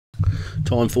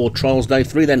Time for Trials Day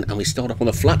 3 then, and we start up on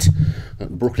the flat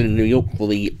at Brooklyn, New York for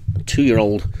the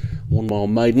 2-year-old 1 Mile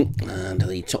Maiden, and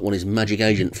the top one is Magic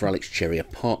Agent for Alex Cherry,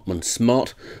 Apartment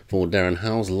Smart for Darren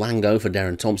Howes, Lango for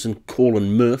Darren Thompson,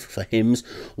 Corlin Murph for Hims,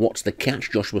 What's the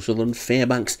Catch, Joshua Sutherland,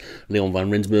 Fairbanks, Leon Van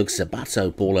Rensburg,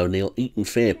 Sabato, Paul O'Neill, Eaton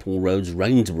Fair, Paul Rhodes,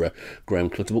 Rainsborough, Graham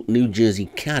Clutterbuck, New Jersey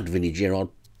Cad, Vinnie Gerard,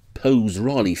 Pose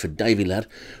Riley for Davy Ladd,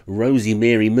 Rosie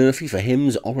Mary Murphy for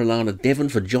Hims, Orellana Devon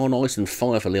for John Ice and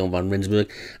Fire for Leon Van Rensburg,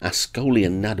 Ascoli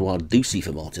and Nadwar Ducey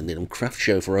for Martin Lidham, Craft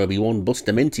Show for Obi-Wan,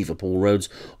 Bustamenti for Paul Rhodes,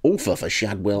 Ulfa for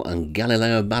Shadwell and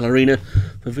Galileo Ballerina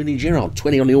for Vinnie Gerard.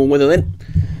 20 on the all-weather then.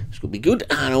 This could be good,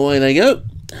 and away they go.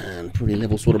 And pretty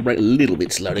level sort of break, a little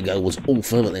bit slow to go was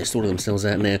Ulfa, but they're sorting themselves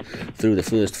out now through the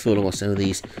first furlong or so.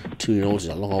 These 2-year-olds, is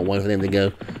a long way for them to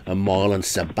go a mile, and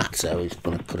Sabato is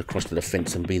going to cut across to the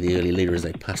fence and be the early leader as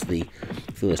they pass the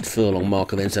first furlong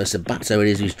marker then. So Sabato it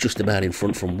is, who's just about in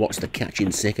front from What's the Catch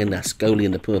in second, Ascoli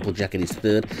in the purple jacket is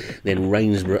third, then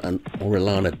Rainsborough and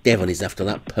Orellana Devon is after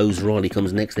that, Pose Riley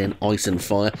comes next, then Ice and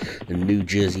Fire and New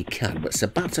Jersey Cat. But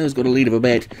Sabato's got a lead of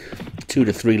about 2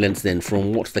 to 3 lengths then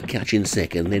from What's the Catch in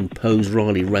second, then Pose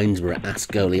Riley, Rainsborough,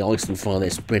 Ascoli, Ice and Fire. They're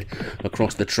spread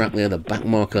across the track there. The back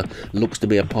marker looks to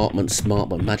be Apartment Smart,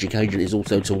 but Magic Agent is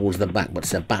also towards the back, but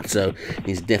Sabato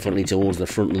is definitely towards the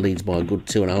front and leads by a good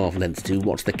 2.5 lengths to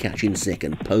What's the Catch in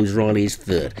second. Pose Riley is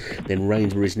third, then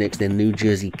Rainsborough is next, then New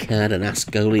Jersey Cad and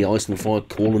Ascoli, Ice and Fire,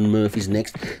 Corlin Murphy's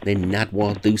next, then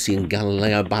Nadwar Ducey and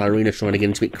Galileo Ballerina trying to get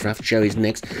into it. Craft Show is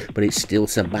next, but it's still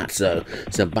Sabato.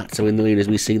 Sabato in the lead as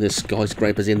we see the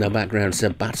skyscrapers in the background.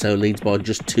 Sabato leads by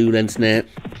just 2 lengths now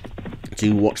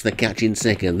to What's the Catch in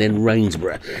second, then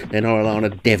Rainsborough, then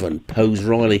Orellana Devon. Pose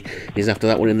Riley is after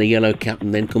that one in the yellow cap,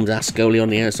 and then comes Ascoli on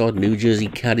the outside. New Jersey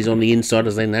Cad is on the inside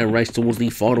as they now race towards the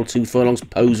final 2 furlongs.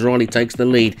 Pose Riley takes the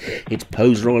lead. It's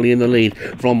Pose Riley in the lead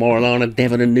from Orellana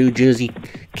Devon and New Jersey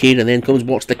Kid, and then comes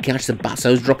What's the Catch.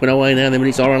 Sabato's dropping away now, then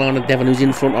it's Orellana Devon who's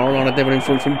in front. Orellana Devon in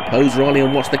front from Pose Riley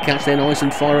and What's the Catch, then Ice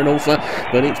and Fire and Ulfa,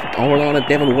 but it's Orellana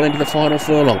Devon well into the final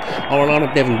furlong.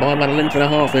 Orellana Devon by about 1.5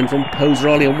 lengths then from Pose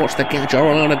Riley and What's the Catch.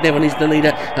 Orellana Devon is the leader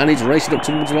and he's racing up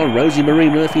towards the line. Rosie Marie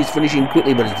Murphy is finishing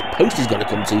quickly, but the post is going to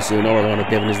come too soon. Orellana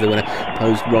Devon is the winner.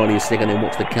 Pose Riley is second, then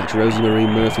What's the Catch. Rosie Marie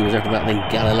Murphy was after that, then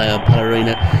Galileo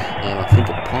Ballerina, and I think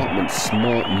Apartment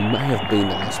Smart may have been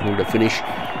the last one to finish,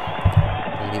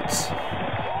 and it's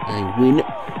a win.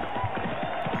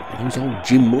 It was old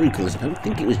Jim Murray colours. I don't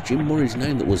think it was Jim Murray's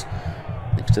name that was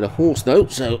next to the horse though,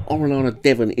 so Orellana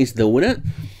Devon is the winner.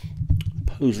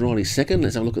 Pose Riley second.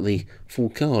 Let's have a look at the full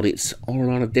card. It's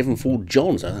Orellana Devon for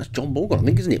John, so that's John Borgott, I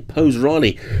think, isn't it? Pose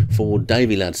Riley for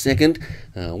Davy Ladd second.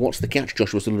 What's the Catch?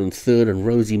 Joshua Sutherland third, and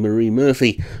Rosie Marie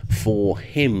Murphy for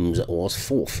Hims was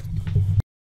fourth.